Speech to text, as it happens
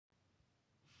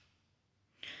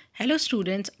Hello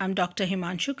students, I'm Dr.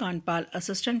 Himanshu Kandpal,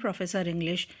 Assistant Professor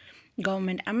English,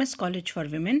 Government MS College for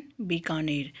Women,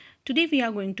 Bikaner. Today we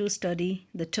are going to study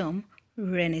the term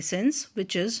Renaissance,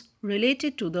 which is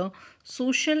related to the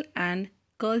social and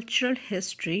cultural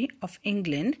history of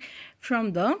England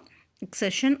from the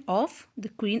accession of the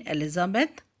Queen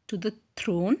Elizabeth to the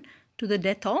throne to the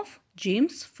death of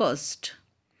James I.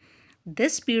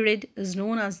 This period is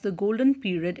known as the golden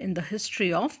period in the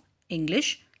history of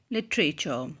English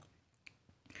literature.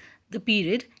 The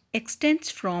period extends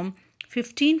from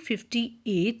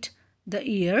 1558, the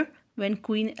year when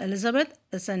Queen Elizabeth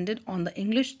ascended on the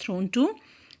English throne, to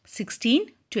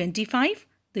 1625,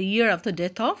 the year of the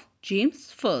death of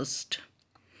James I.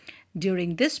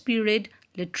 During this period,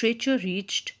 literature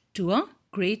reached to a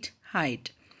great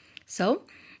height. So,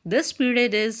 this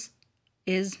period is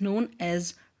known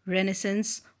as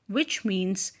Renaissance, which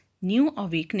means new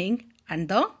awakening and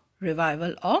the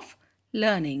revival of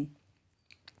learning.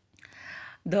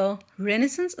 The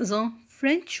Renaissance is a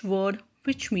French word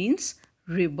which means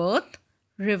rebirth,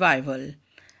 revival,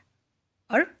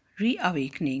 or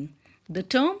reawakening. The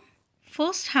term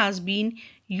first has been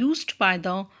used by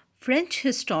the French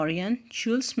historian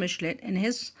Jules Michelet in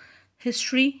his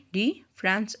History de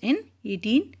France in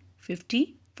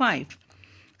 1855.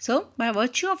 So, by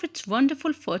virtue of its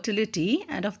wonderful fertility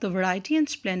and of the variety and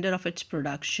splendor of its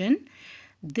production,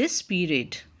 this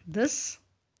period, this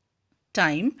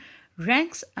time,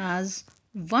 ranks as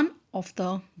one of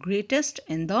the greatest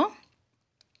in the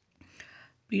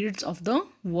periods of the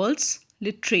world's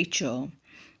literature.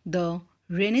 The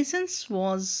Renaissance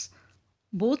was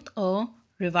both a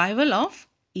revival of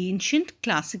ancient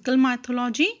classical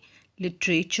mythology,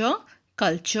 literature,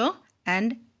 culture,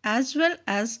 and as well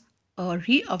as a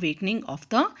reawakening of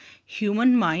the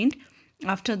human mind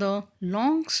after the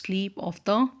long sleep of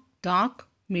the dark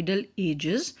Middle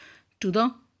Ages to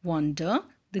the wonder,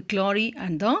 the glory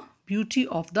and the beauty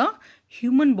of the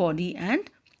human body and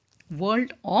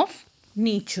world of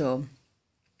nature.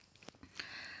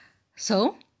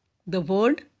 So, the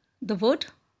word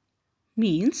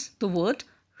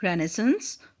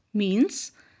Renaissance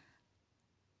means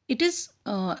it is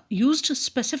used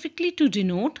specifically to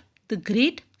denote the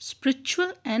great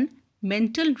spiritual and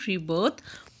mental rebirth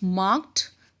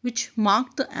which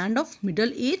marked the end of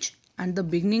Middle Age and the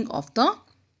beginning of the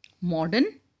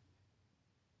modern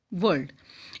world.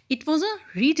 It was a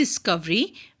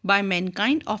rediscovery by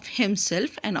mankind of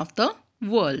himself and of the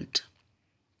world.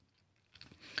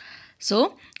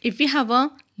 So, if we have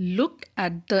a look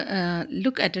at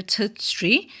its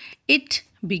history, it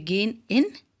began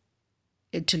in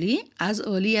Italy as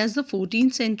early as the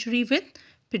 14th century with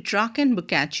Petrarch and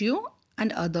Boccaccio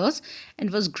and others, and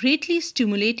was greatly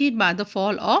stimulated by the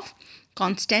fall of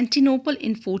Constantinople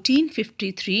in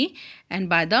 1453 and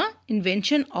by the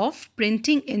invention of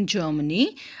printing in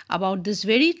Germany about this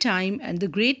very time and the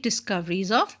great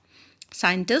discoveries of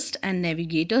scientists and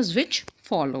navigators which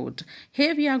followed.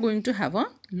 Here we are going to have a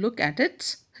look at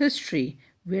its history,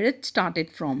 where it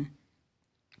started from.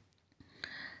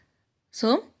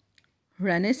 So,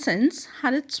 Renaissance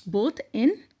had its birth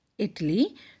in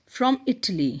Italy. From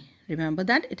Italy, remember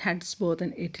that it had its birth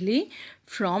in Italy.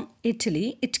 From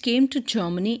Italy, it came to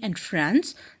Germany and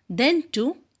France, then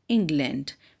to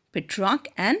England. Petrarch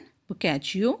and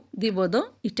Boccaccio, they were the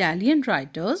Italian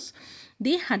writers.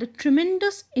 They had a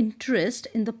tremendous interest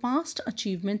in the past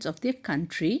achievements of their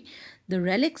country, the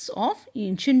relics of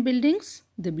ancient buildings,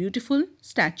 the beautiful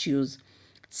statues.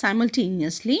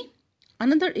 Simultaneously,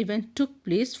 another event took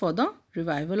place for the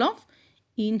revival of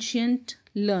ancient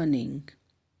learning.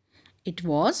 It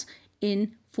was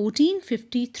in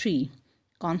 1453,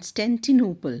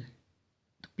 Constantinople,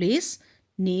 the place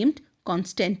named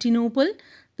Constantinople,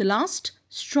 the last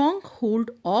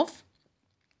stronghold of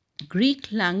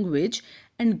Greek language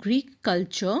and Greek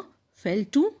culture, fell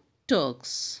to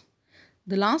Turks.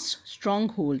 The last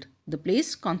stronghold, the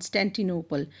place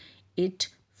Constantinople, it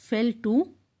fell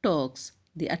to Turks.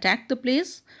 They attacked the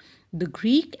place. The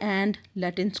Greek and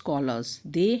Latin scholars,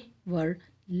 they were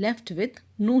left with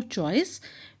no choice,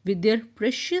 with their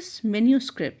precious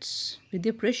manuscripts, with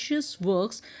their precious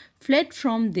works, fled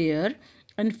from there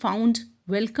and found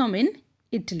welcome in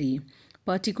Italy,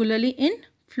 particularly in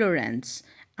Florence.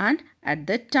 And at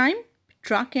that time,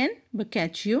 Petrarch and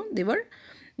Boccaccio, they were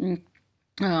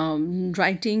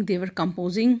writing, they were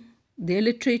composing their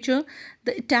literature.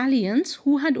 The Italians,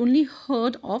 who had only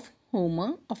heard of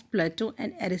Homer, of Plato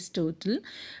and Aristotle,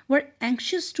 were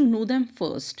anxious to know them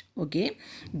first. Okay,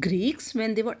 Greeks,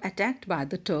 when they were attacked by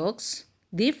the Turks,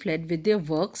 they fled with their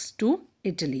works to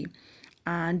Italy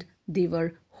and they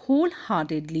were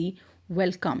wholeheartedly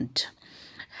welcomed.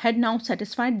 had now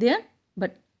satisfied their,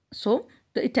 but so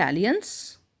the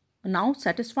Italians now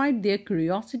satisfied their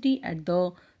curiosity at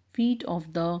the feet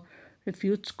of the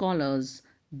refuged scholars.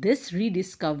 This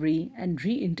rediscovery and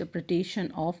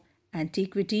reinterpretation of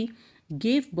antiquity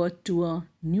gave birth to a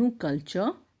new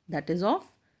culture, that is of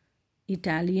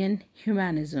Italian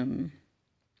humanism.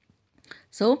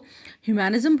 So,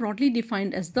 humanism broadly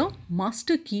defined as the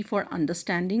master key for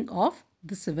understanding of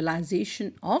the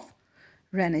civilization of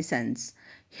Renaissance.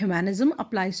 Humanism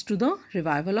applies to the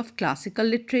revival of classical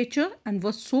literature and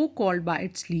was so called by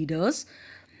its leaders,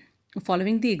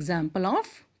 following the example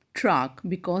of Trac,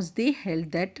 because they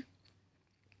held that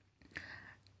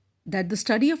the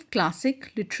study of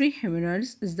classic literary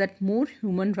humanities is that more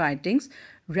human writings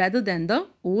rather than the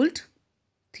old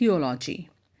theology.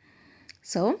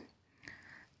 So,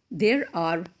 there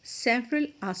are several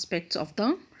aspects of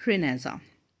the Renaissance.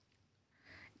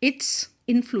 It's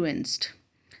influenced.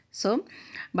 So,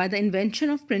 by the invention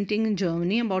of printing in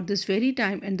Germany about this very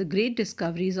time and the great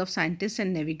discoveries of scientists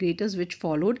and navigators which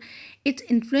followed, its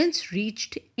influence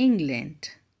reached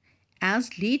England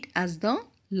as late as the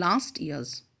last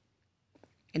years.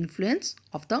 Influence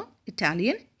of the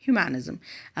Italian humanism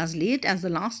as late as the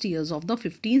last years of the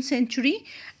 15th century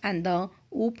and the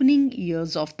opening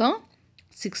years of the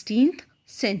 16th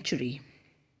century.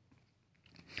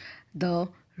 The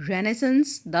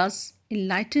Renaissance thus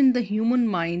enlightened the human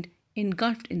mind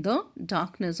engulfed in the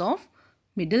darkness of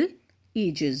Middle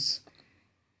Ages.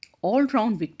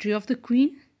 All-round victory of the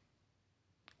Queen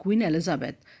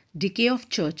Elizabeth, decay of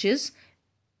churches,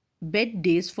 bad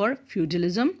days for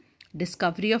feudalism,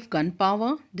 discovery of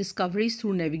gunpowder, discoveries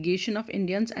through navigation of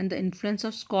Indians, and the influence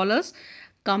of scholars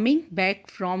coming back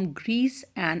from Greece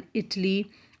and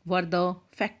Italy were the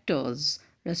factors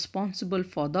responsible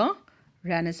for the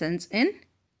Renaissance in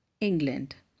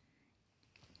England.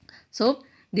 So,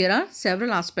 there are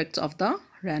several aspects of the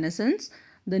Renaissance.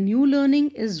 The new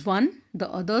learning is one, the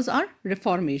others are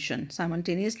reformation.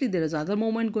 Simultaneously, there is other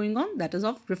movement going on, that is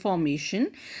of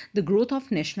reformation, the growth of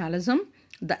nationalism,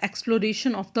 the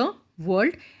exploration of the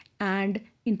world, and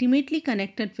intimately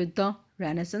connected with the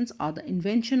Renaissance are the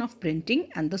invention of printing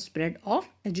and the spread of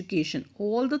education.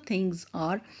 All the things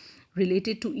are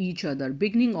related to each other,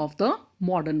 beginning of the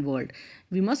modern world.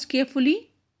 We must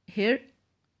carefully here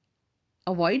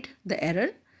avoid the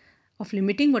error of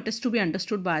limiting what is to be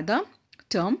understood by the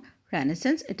term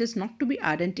Renaissance. It is not to be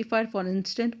identified, for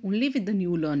instance, only with the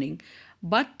new learning,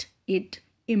 but it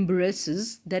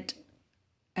embraces that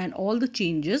and all the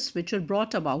changes which were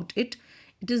brought about it.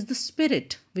 It is the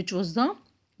spirit which was the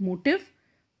motive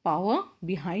power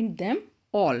behind them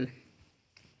all.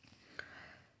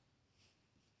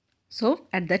 So,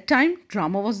 at that time,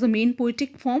 drama was the main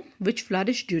poetic form which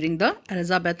flourished during the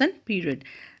Elizabethan period.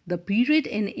 The period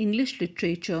in English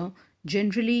literature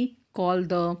generally called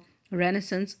the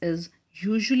Renaissance is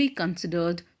usually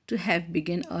considered to have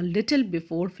begun a little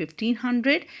before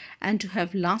 1500 and to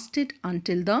have lasted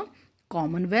until the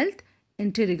Commonwealth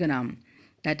Interregnum,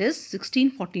 that is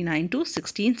 1649 to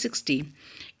 1660.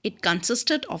 It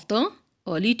consisted of the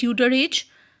early Tudor age,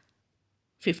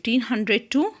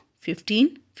 1500 to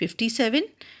 1557,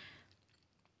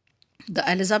 the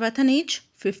Elizabethan age,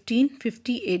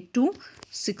 1558 to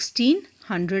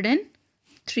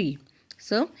 1603.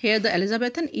 So, here the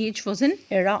Elizabethan age was an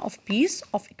era of peace,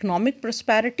 of economic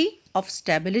prosperity, of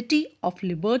stability, of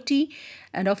liberty,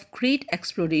 and of great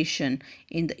exploration.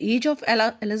 In the age of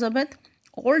Elizabeth,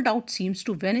 all doubt seems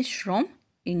to vanish from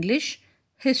English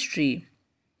history.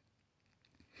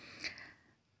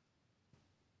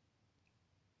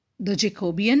 The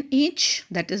Jacobean age,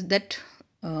 that is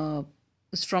from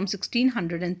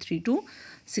 1603 to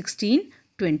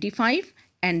 1625,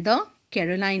 and the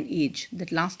Caroline age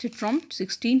that lasted from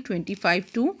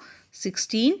 1625 to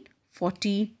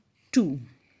 1642.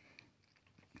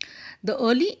 The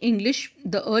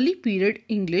early period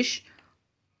English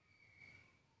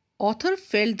author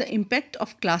felt the impact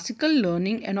of classical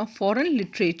learning and of foreign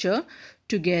literature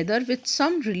together with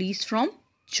some release from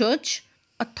church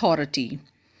authority.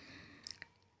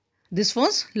 This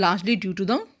was largely due to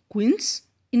the Queen's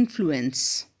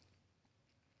influence.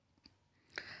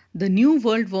 The New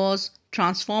World was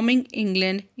transforming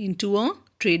England into a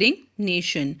trading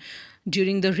nation.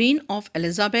 During the reign of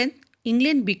Elizabeth,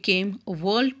 England became a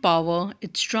world power.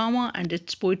 Its drama and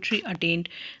its poetry attained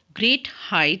great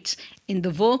heights in the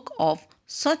work of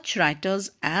such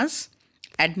writers as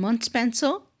Edmund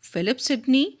Spenser, Philip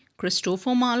Sidney,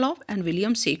 Christopher Marlowe, and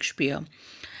William Shakespeare.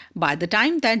 By the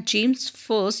time that James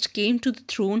I came to the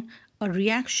throne, a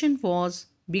reaction was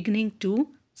beginning to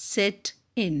set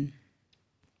in.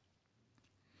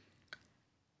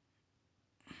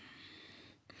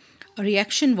 A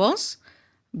reaction was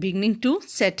beginning to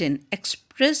set in,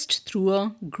 expressed through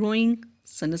a growing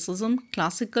cynicism,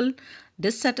 classical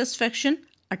dissatisfaction,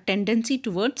 a tendency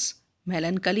towards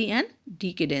melancholy and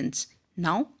decadence.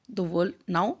 Now the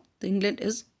England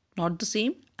is not the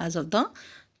same as of the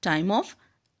time of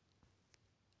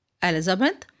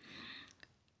Elizabeth.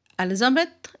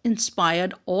 Elizabeth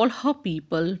inspired all her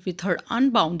people with her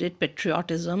unbounded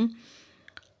patriotism.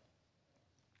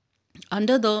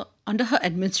 Under her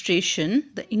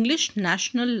administration, the English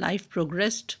national life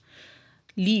progressed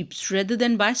leaps rather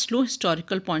than by slow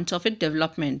historical points of its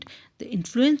development. The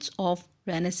influence of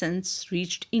Renaissance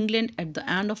reached England at the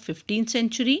end of 15th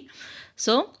century.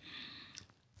 So,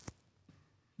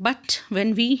 but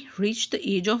when we reach the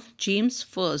age of James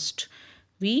I,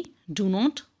 we do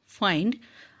not find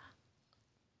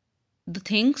the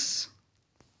things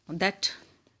that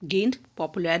gained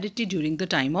popularity during the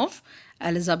time of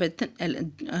during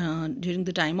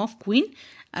the time of Queen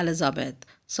Elizabeth.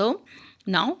 So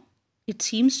now it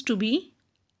seems to be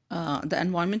the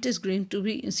environment is going to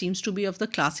be seems to be of the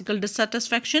classical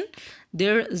dissatisfaction.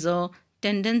 There is a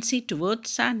tendency towards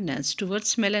sadness,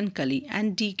 towards melancholy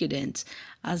and decadence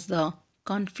as the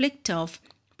conflict of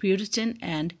Puritan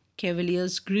and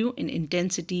Cavaliers grew in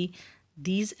intensity.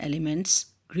 These elements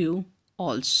grew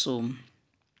also.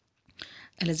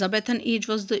 Elizabethan age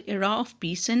was the era of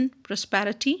peace and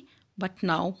prosperity, but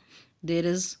now there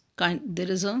is a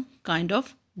kind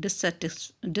of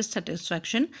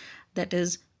dissatisfaction that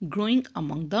is growing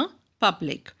among the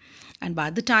public. And by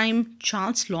the time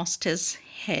Charles lost his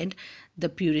head, the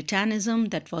Puritanism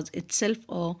that was itself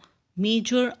a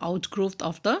major outgrowth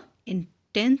of the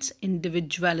intense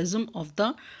individualism of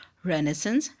the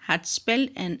Renaissance had spelled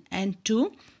an end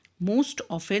to most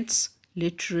of its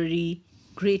literary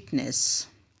greatness.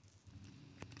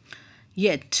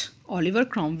 Yet, Oliver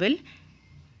Cromwell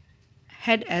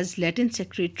had as Latin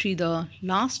secretary the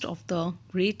last of the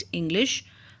great English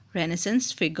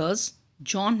Renaissance figures,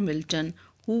 John Milton,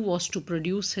 who was to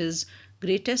produce his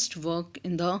greatest work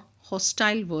in the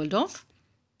hostile world of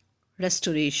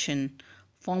Restoration.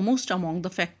 Foremost among the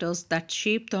factors that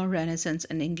shaped the Renaissance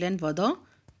in England were the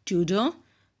Tudor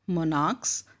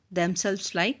monarchs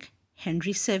themselves, like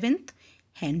Henry VII,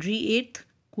 Henry VIII,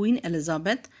 Queen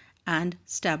Elizabeth, and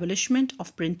establishment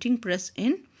of printing press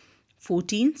in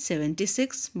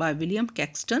 1476 by William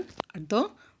Caxton at the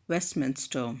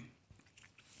Westminster.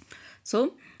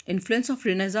 So, influence of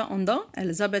Renaissance on the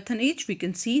Elizabethan age, we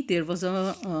can see there was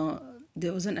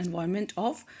an environment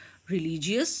of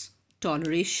religious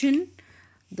toleration.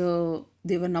 There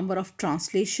were a number of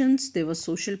translations. There was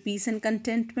social peace and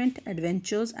contentment,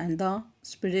 adventures, and the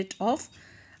spirit of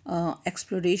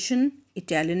exploration,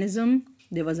 Italianism.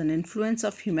 There was an influence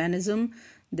of humanism,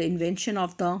 the invention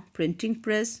of the printing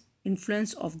press,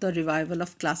 influence of the revival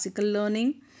of classical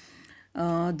learning.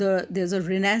 There was a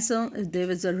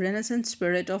Renaissance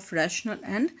spirit of rational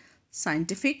and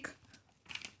scientific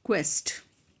quest.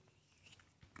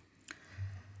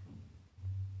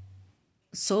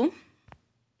 So,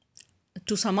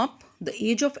 to sum up, the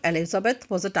age of Elizabeth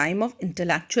was a time of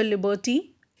intellectual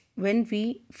liberty when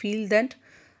we feel that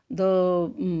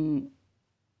the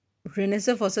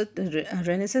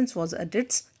Renaissance was at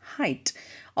its height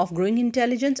of growing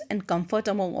intelligence and comfort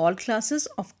among all classes,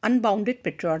 of unbounded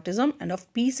patriotism, and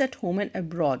of peace at home and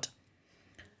abroad.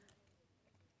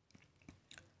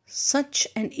 Such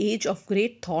an age of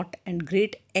great thought and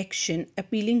great action,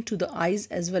 appealing to the eyes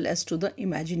as well as to the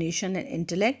imagination and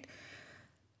intellect.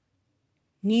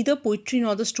 Neither poetry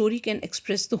nor the story can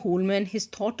express the whole man, his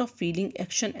thought of feeling,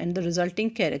 action, and the resulting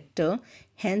character.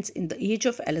 Hence, in the age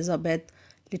of Elizabeth,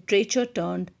 literature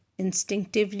turned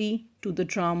instinctively to the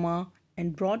drama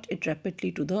and brought it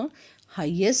rapidly to the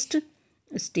highest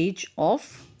stage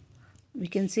of, we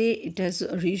can say it has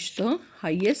reached the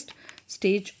highest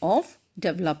stage of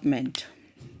development.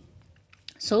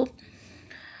 So,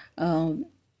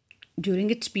 during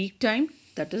its peak time,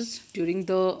 that is during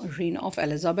the reign of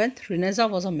Elizabeth, Renaissance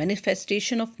was a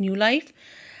manifestation of new life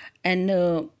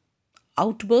and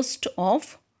outburst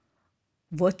of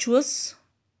virtuous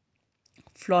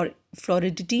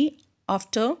floridity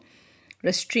after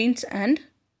restraints and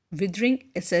withering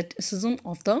asceticism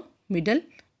of the Middle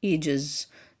Ages.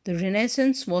 The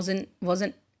Renaissance was in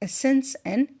essence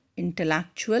an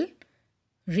intellectual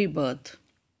rebirth.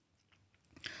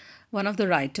 One of the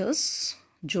writers,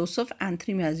 Joseph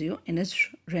Anthony Mazzeo, in his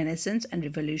Renaissance and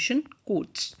Revolution,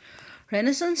 quotes,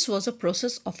 "Renaissance was a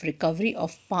process of recovery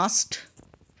of past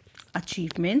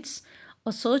achievements,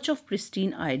 a search of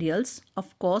pristine ideals.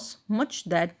 Of course, much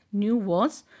that new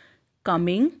was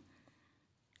coming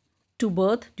to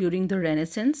birth during the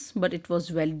Renaissance, but it was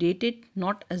validated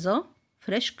not as a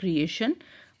fresh creation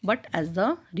but as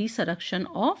the resurrection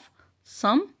of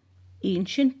some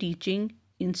ancient teaching,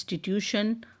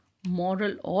 institution,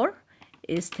 moral, or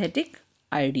aesthetic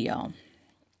idea.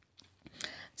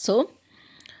 So,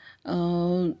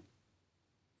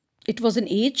 it was an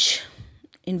age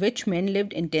in which men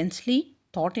lived intensely,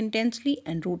 thought intensely,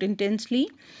 and wrote intensely.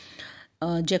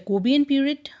 Jacobean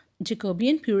period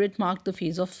marked the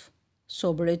phase of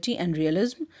sobriety and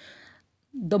realism.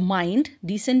 The mind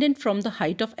descended from the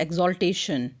height of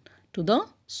exaltation to the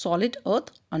solid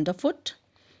earth underfoot.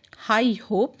 High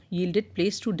hope yielded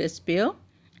place to despair,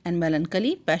 and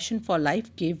melancholy passion for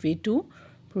life gave way to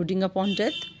brooding upon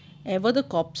death. Ever the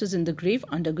corpses in the grave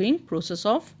undergoing process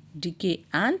of decay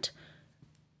and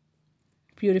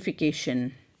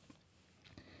purification.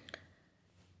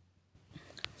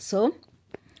 So,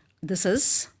 this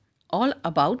is all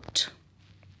about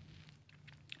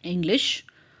English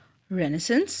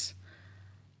Renaissance,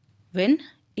 when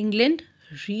England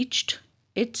reached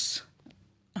its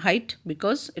height,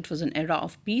 because it was an era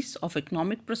of peace, of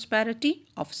economic prosperity,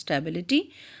 of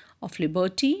stability, of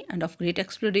liberty, and of great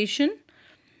exploration.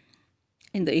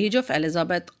 In the age of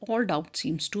Elizabeth, all doubt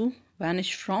seems to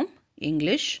vanish from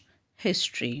English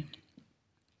history.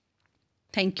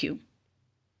 Thank you.